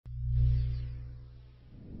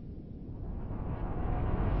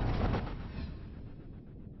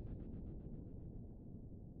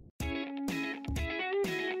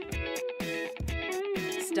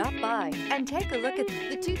by and take a look at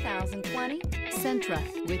the 2020 Sentra.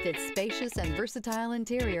 With its spacious and versatile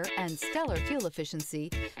interior and stellar fuel efficiency,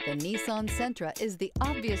 the Nissan Sentra is the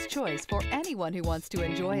obvious choice for anyone who wants to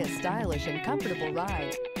enjoy a stylish and comfortable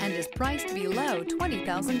ride and is priced below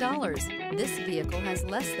 $20,000. This vehicle has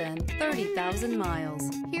less than 30,000 miles.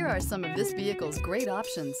 Here are some of this vehicle's great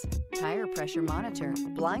options: tire pressure monitor,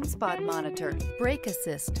 blind spot monitor, brake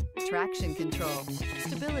assist, traction control,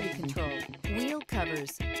 stability control, wheel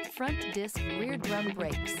covers, front disc rear drum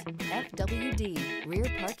brakes, FWD, rear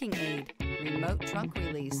parking aid, remote trunk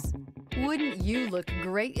release. Wouldn't you look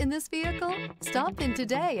great in this vehicle? Stop in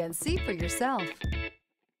today and see for yourself.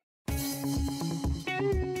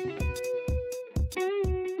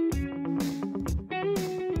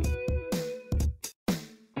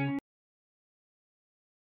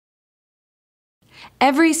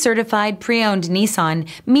 Every certified pre-owned Nissan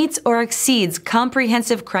meets or exceeds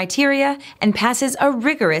comprehensive criteria and passes a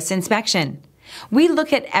rigorous inspection. We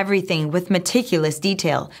look at everything with meticulous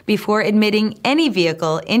detail before admitting any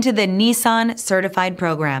vehicle into the Nissan Certified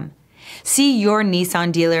program. See your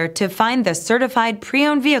Nissan dealer to find the certified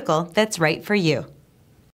pre-owned vehicle that's right for you.